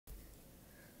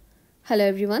Hello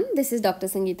everyone, this is Dr.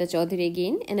 Sangeeta Chaudhary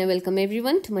again and I welcome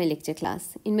everyone to my lecture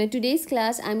class. In my today's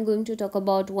class, I am going to talk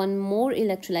about one more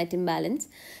electrolyte imbalance,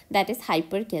 that is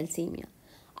hypercalcemia.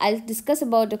 I'll discuss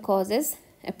about the causes,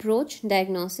 approach,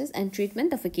 diagnosis and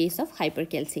treatment of a case of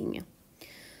hypercalcemia.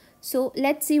 So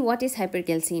let's see what is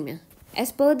hypercalcemia.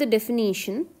 As per the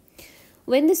definition,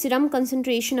 when the serum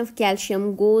concentration of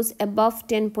calcium goes above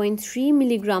 10.3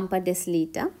 mg per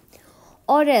deciliter,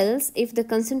 or else if the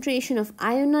concentration of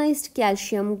ionized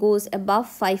calcium goes above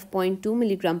 5.2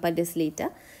 mg per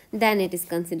deciliter, then it is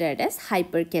considered as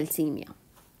hypercalcemia.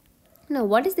 Now,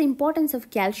 what is the importance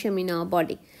of calcium in our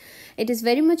body? It is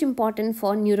very much important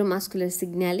for neuromuscular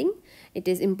signaling. It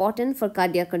is important for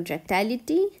cardiac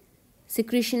contractility,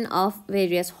 secretion of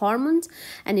various hormones,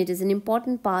 and it is an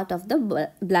important part of the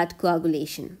blood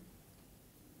coagulation.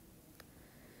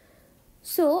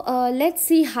 So let's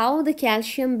see how the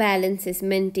calcium balance is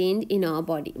maintained in our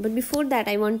body. But before that,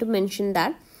 I want to mention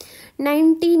that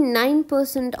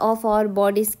 99% of our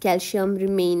body's calcium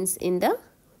remains in the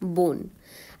bone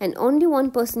and only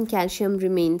 1% calcium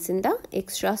remains in the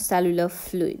extracellular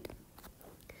fluid.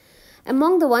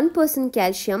 Among the 1%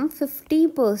 calcium,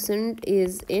 50%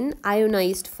 is in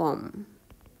ionized form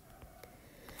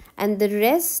and the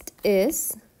rest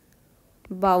is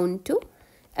bound to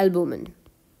albumin.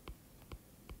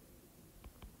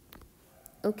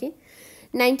 Okay,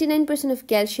 99% of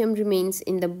calcium remains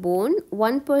in the bone,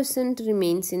 1%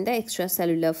 remains in the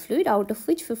extracellular fluid, out of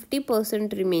which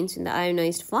 50% remains in the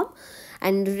ionized form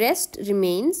and rest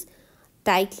remains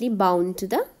tightly bound to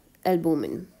the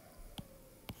albumin.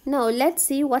 Now let's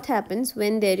see what happens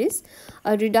when there is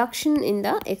a reduction in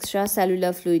the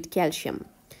extracellular fluid calcium.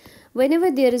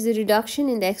 Whenever there is a reduction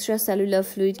in the extracellular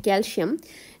fluid calcium,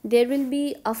 there will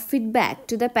be a feedback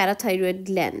to the parathyroid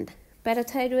gland.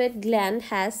 Parathyroid gland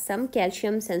has some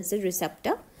calcium sensor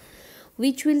receptor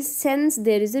which will sense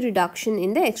there is a reduction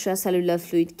in the extracellular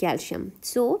fluid calcium.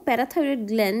 So parathyroid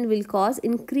gland will cause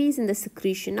increase in the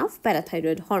secretion of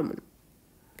parathyroid hormone.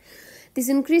 This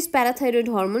increased parathyroid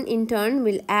hormone in turn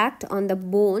will act on the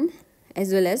bone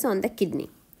as well as on the kidney.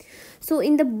 So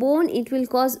in the bone it will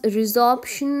cause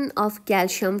resorption of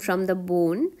calcium from the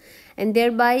bone and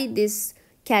thereby this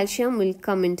calcium will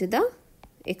come into the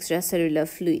extracellular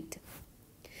fluid.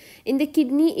 In the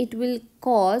kidney, it will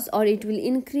cause or it will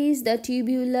increase the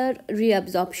tubular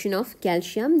reabsorption of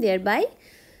calcium, thereby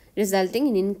resulting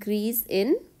in increase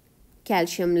in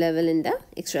calcium level in the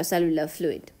extracellular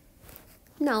fluid.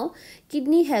 Now,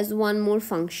 kidney has one more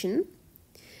function.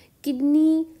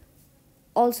 Kidney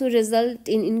also result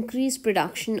in increased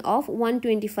production of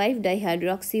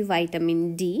 1,25-dihydroxy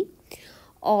vitamin D,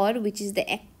 or which is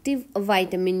the active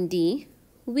vitamin D,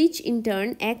 which in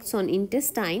turn acts on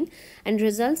intestine and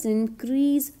results in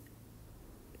increased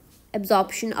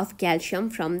absorption of calcium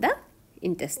from the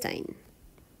intestine.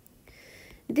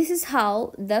 This is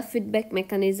how the feedback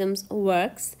mechanisms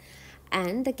works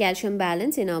and the calcium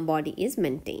balance in our body is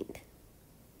maintained.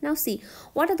 Now see,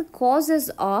 what are the causes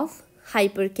of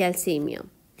hypercalcemia?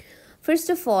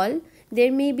 First of all,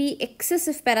 there may be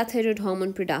excessive parathyroid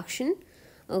hormone production,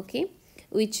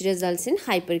 which results in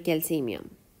hypercalcemia.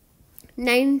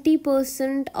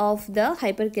 90% of the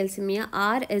hypercalcemia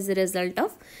are as a result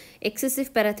of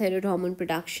excessive parathyroid hormone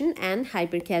production and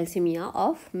hypercalcemia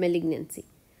of malignancy.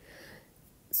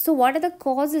 So what are the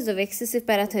causes of excessive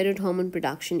parathyroid hormone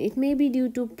production? It may be due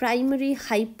to primary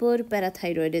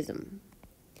hyperparathyroidism,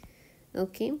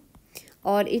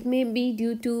 or it may be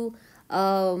due to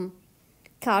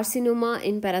carcinoma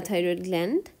in parathyroid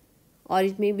gland, or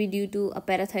it may be due to a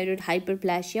parathyroid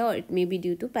hyperplasia, or it may be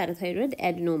due to parathyroid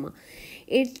adenoma.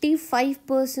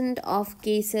 85% of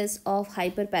cases of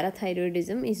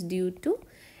hyperparathyroidism is due to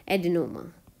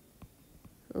adenoma.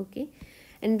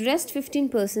 And rest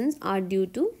 15% are due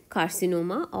to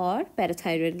carcinoma or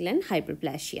parathyroid gland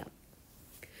hyperplasia.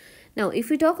 Now, if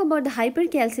we talk about the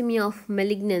hypercalcemia of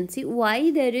malignancy, why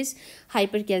there is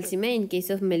hypercalcemia in case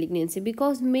of malignancy?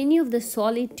 Because many of the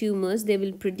solid tumors, they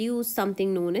will produce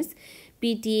something known as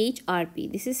PTHRP.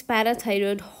 This is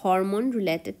parathyroid hormone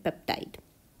related peptide.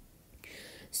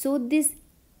 So this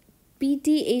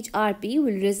PTHRP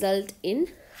will result in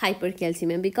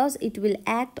hypercalcemia because it will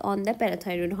act on the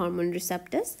parathyroid hormone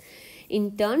receptors,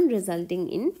 in turn resulting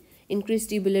in increased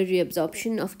tubular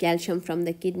reabsorption of calcium from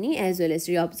the kidney as well as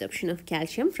reabsorption of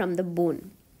calcium from the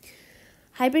bone.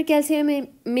 Hypercalcemia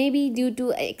may be due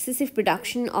to excessive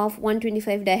production of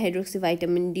 1,25-dihydroxy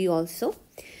vitamin D also,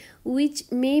 which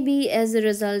may be as a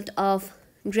result of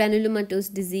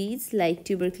granulomatous disease like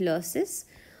tuberculosis,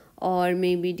 or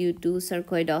maybe due to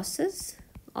sarcoidosis,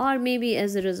 or maybe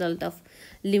as a result of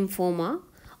lymphoma,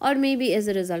 or maybe as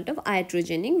a result of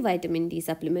iatrogenic vitamin D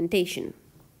supplementation.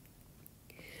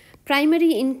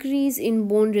 Primary increase in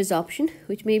bone resorption,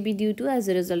 which may be due to as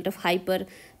a result of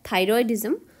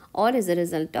hyperthyroidism or as a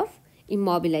result of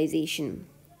immobilization.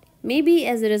 Maybe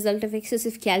as a result of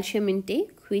excessive calcium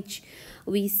intake, which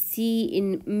we see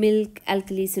in milk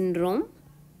alkali syndrome,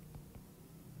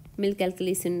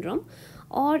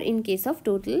 or in case of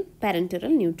total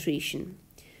parenteral nutrition.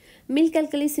 Milk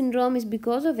alkali syndrome is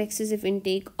because of excessive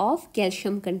intake of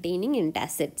calcium containing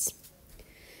antacids.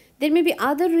 There may be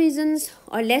other reasons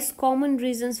or less common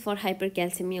reasons for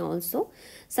hypercalcemia also.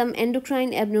 Some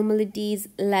endocrine abnormalities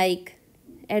like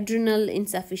adrenal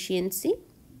insufficiency.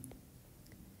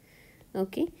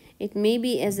 Okay, it may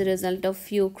be as a result of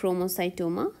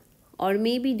pheochromocytoma or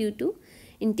may be due to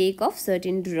intake of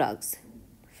certain drugs.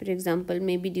 For example,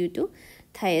 may be due to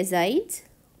thiazides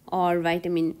or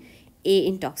vitamin A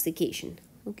intoxication.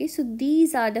 Okay, so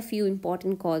these are the few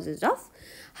important causes of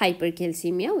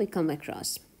hypercalcemia we come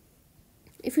across.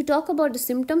 If you talk about the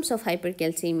symptoms of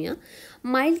hypercalcemia,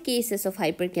 mild cases of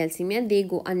hypercalcemia, they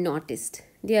go unnoticed.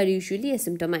 They are usually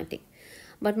asymptomatic.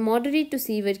 But moderate to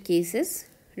severe cases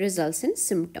results in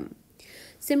symptom.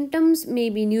 Symptoms may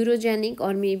be neurogenic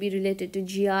or may be related to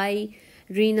GI,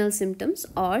 renal symptoms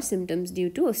or symptoms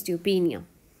due to osteopenia.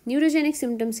 Neurogenic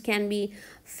symptoms can be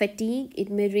fatigue.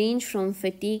 It may range from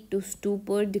fatigue to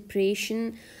stupor,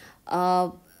 depression,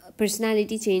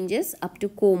 personality changes up to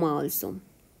coma also.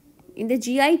 In the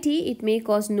GIT, it may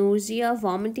cause nausea,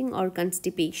 vomiting or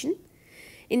constipation.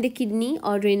 In the kidney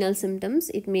or renal symptoms,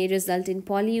 it may result in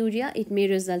polyuria, it may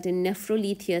result in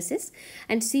nephrolithiasis,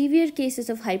 and severe cases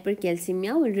of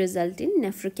hypercalcemia will result in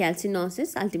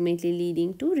nephrocalcinosis, ultimately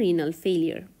leading to renal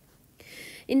failure.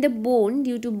 In the bone,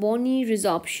 due to bony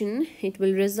resorption, it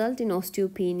will result in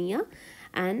osteopenia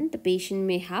and the patient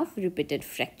may have repeated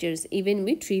fractures even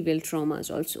with trivial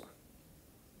traumas also.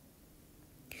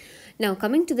 Now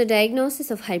coming to the diagnosis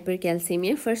of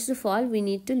hypercalcemia, first of all we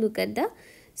need to look at the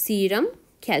serum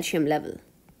calcium level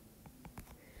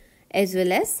as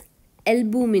well as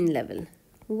albumin level.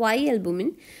 Why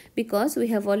albumin? Because we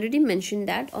have already mentioned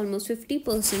that almost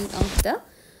 50% of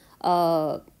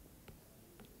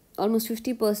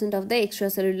the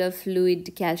extracellular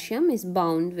fluid calcium is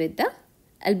bound with the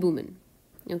albumin.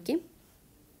 Okay.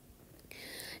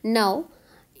 Now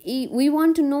we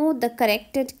want to know the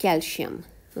corrected calcium.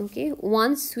 Okay,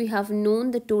 once we have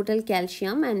known the total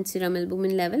calcium and serum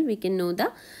albumin level, we can know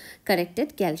the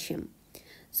corrected calcium.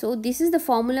 So this is the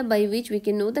formula by which we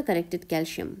can know the corrected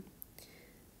calcium.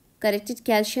 Corrected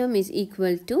calcium is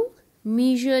equal to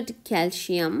measured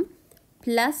calcium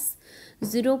plus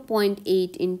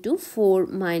 0.8 into 4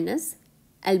 minus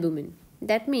albumin.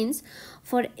 That means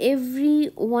for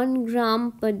every 1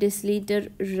 gram per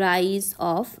deciliter rise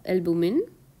of albumin,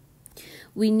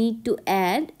 we need to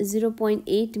add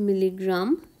 0.8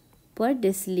 milligram per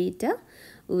deciliter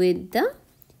with the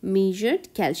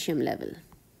measured calcium level.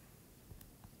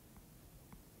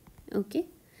 Okay,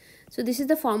 so this is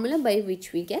the formula by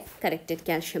which we get corrected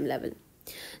calcium level.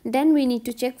 Then we need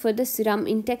to check for the serum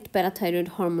intact parathyroid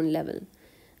hormone level.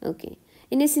 Okay,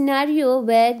 in a scenario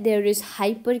where there is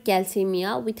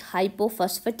hypercalcemia with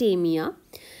hypophosphatemia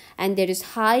and there is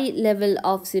high level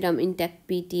of serum intact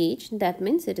PTH, that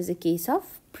means it is a case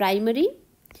of primary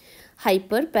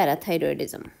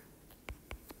hyperparathyroidism.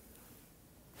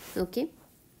 Okay.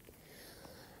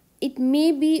 It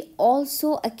may be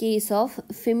also a case of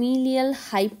familial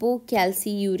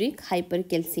hypocalciuric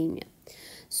hypercalcemia.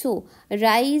 So,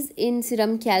 rise in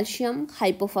serum calcium,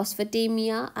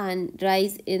 hypophosphatemia and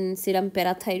rise in serum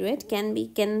parathyroid can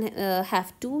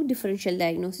have two differential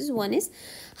diagnoses. One is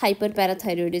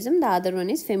hyperparathyroidism, the other one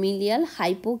is familial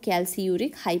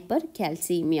hypocalciuric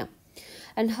hypercalcemia.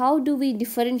 And how do we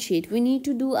differentiate? We need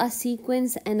to do a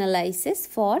sequence analysis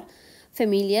for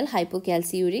familial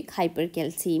hypocalciuric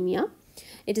hypercalcemia.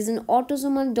 It is an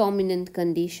autosomal dominant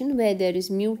condition where there is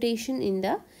mutation in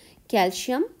the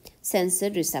calcium sensor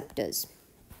receptors.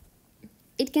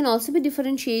 It can also be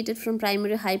differentiated from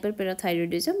primary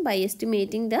hyperparathyroidism by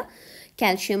estimating the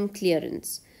calcium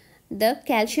clearance. The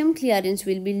calcium clearance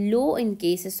will be low in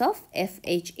cases of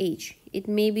FHH. It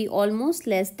may be almost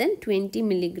less than 20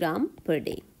 milligram per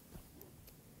day.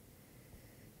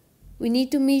 We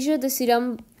need to measure the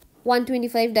serum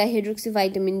 125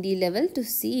 dihydroxyvitamin D level to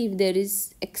see if there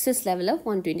is excess level of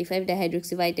 125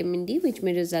 dihydroxyvitamin D, which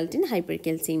may result in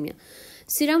hypercalcemia.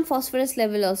 Serum phosphorus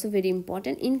level also very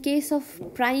important. In case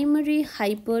of primary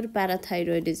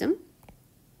hyperparathyroidism,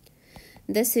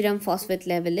 the serum phosphate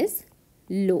level is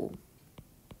low.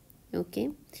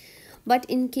 Okay. But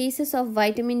in cases of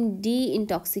vitamin D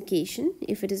intoxication,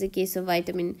 if it is a case of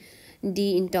vitamin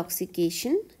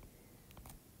deintoxication,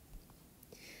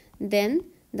 then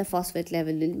the phosphate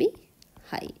level will be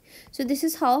high. So this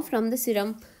is how from the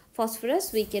serum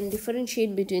phosphorus we can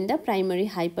differentiate between the primary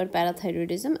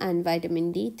hyperparathyroidism and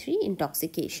vitamin D3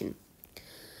 intoxication.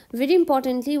 Very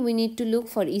importantly, we need to look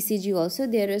for ECG also.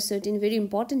 There are certain very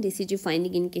important ECG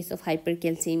finding in case of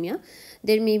hypercalcemia.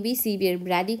 There may be severe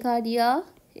bradycardia,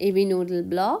 AV nodal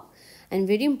block, and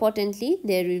very importantly,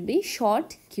 there will be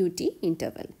short QT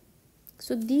interval.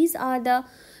 So these are the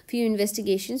few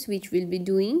investigations which we'll be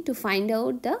doing to find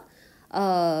out the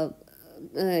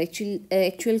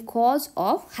actual cause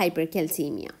of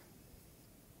hypercalcemia.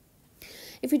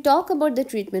 If we talk about the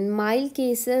treatment, mild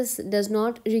cases does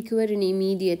not require an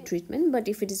immediate treatment, but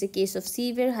if it is a case of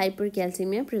severe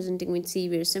hypercalcemia presenting with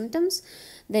severe symptoms,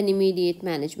 then immediate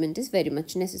management is very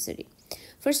much necessary.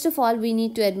 First of all, we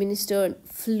need to administer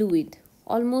fluid.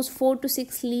 Almost 4 to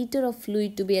 6 liters of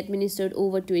fluid to be administered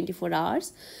over 24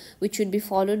 hours, which should be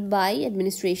followed by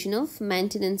administration of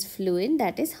maintenance fluid,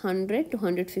 that is 100 to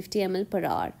 150 ml per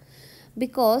hour.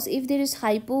 Because if there is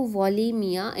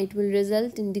hypovolemia, it will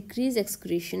result in decreased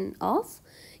excretion of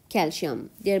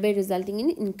calcium, thereby resulting in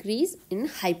increase in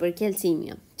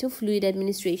hypercalcemia. So fluid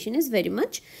administration is very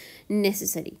much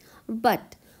necessary.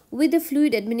 But with the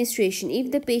fluid administration,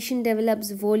 if the patient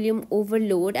develops volume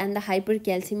overload and the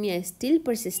hypercalcemia is still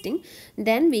persisting,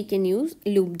 then we can use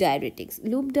loop diuretics.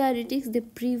 Loop diuretics, they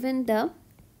prevent the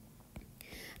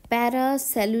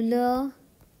paracellular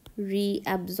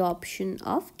reabsorption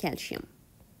of calcium.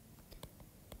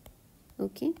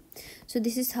 Okay, so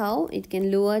this is how it can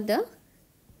lower the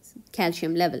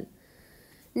calcium level.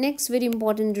 Next very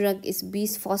important drug is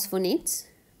bisphosphonates.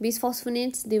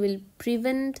 Bisphosphonates, they will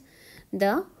prevent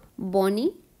the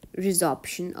bony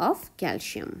resorption of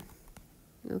calcium.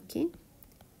 Okay,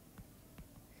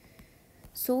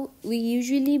 so we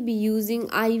usually be using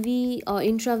IV or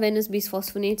intravenous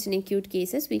bisphosphonates in acute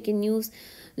cases. We can use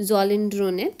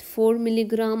zolindronate, 4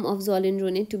 mg of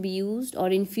zolindronate to be used or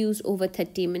infused over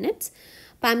 30 minutes.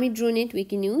 Pamidronate we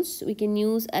can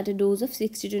use at a dose of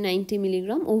 60 to 90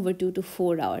 mg over 2 to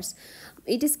 4 hours.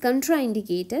 It is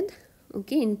contraindicated,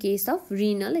 okay, in case of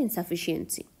renal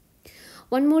insufficiency.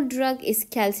 One more drug is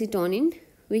calcitonin.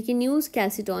 We can use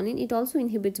calcitonin. It also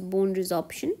inhibits bone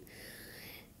resorption.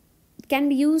 It can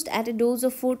be used at a dose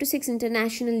of 4 to 6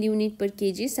 international unit per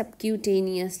kg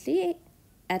subcutaneously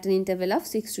at an interval of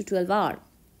 6 to 12 hours.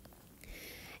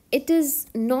 It is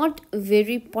not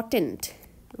very potent,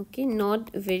 okay,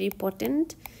 not very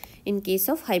potent in case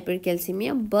of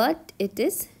hypercalcemia, but it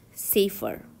is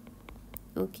safer,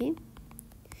 okay,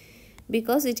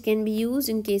 because it can be used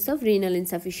in case of renal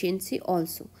insufficiency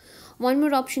also. One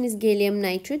more option is gallium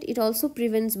nitrate. It also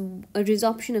prevents a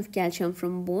resorption of calcium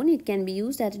from bone. It can be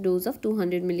used at a dose of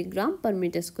 200 mg per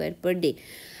meter square per day.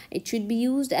 It should be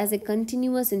used as a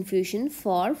continuous infusion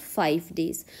for 5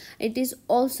 days. It is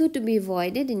also to be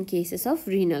avoided in cases of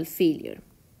renal failure.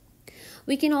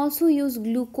 We can also use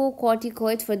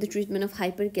glucocorticoids for the treatment of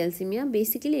hypercalcemia.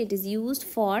 Basically, it is used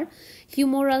for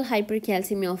humoral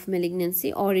hypercalcemia of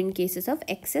malignancy or in cases of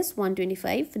excess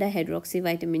 125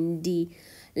 dihydroxyvitamin D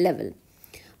level.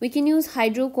 We can use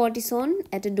hydrocortisone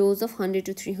at a dose of 100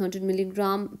 to 300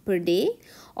 mg per day,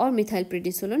 or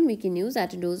methylprednisolone we can use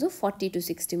at a dose of 40 to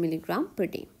 60 mg per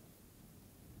day.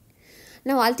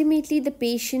 Now ultimately the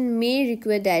patient may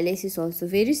require dialysis also.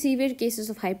 Very severe cases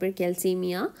of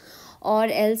hypercalcemia, or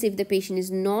else if the patient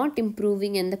is not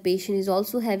improving and the patient is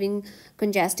also having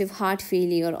congestive heart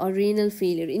failure or renal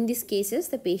failure, in these cases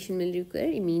the patient will require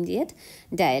immediate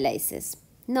dialysis.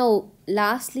 Now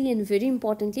lastly and very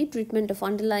importantly, treatment of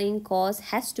underlying cause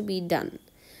has to be done.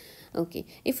 Okay,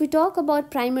 if we talk about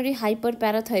primary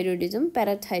hyperparathyroidism,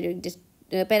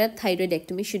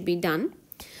 parathyroidectomy should be done,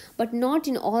 but not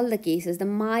in all the cases. The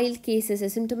mild cases,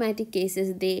 asymptomatic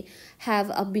cases, they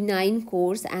have a benign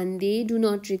course and they do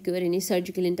not require any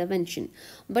surgical intervention.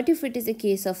 But if it is a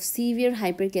case of severe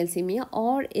hypercalcemia,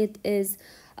 or it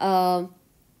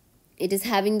is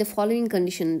having the following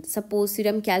condition: suppose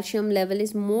serum calcium level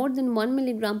is more than 1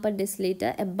 mg per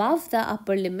deciliter above the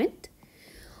upper limit,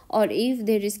 or if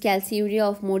there is calciuria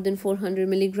of more than 400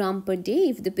 mg per day,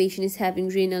 if the patient is having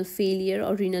renal failure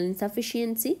or renal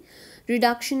insufficiency,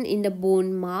 reduction in the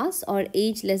bone mass, or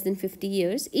age less than 50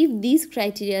 years, if these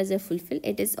criteria are fulfilled,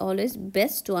 it is always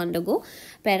best to undergo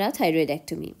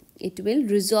parathyroidectomy. It will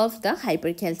resolve the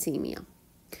hypercalcemia.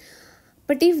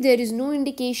 But if there is no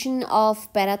indication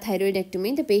of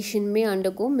parathyroidectomy, the patient may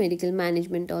undergo medical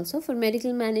management also. For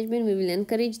medical management, we will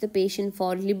encourage the patient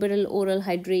for liberal oral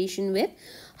hydration with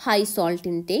high salt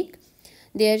intake.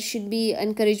 There should be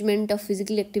encouragement of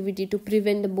physical activity to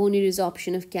prevent the bony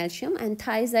resorption of calcium, and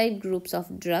thiazide groups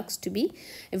of drugs to be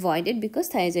avoided because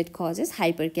thiazide causes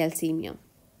hypercalcemia.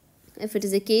 If it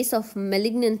is a case of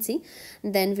malignancy,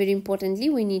 then very importantly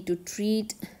we need to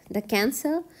treat the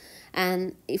cancer.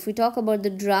 And if we talk about the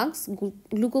drugs,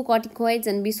 glucocorticoids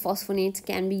and bisphosphonates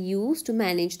can be used to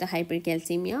manage the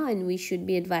hypercalcemia, and we should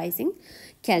be advising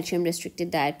calcium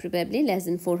restricted diet, probably less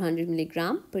than 400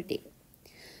 milligram per day.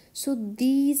 So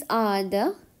these are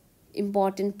the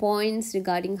important points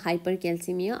regarding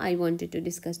hypercalcemia I wanted to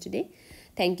discuss today.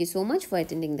 Thank you so much for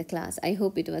attending the class. I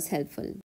hope it was helpful.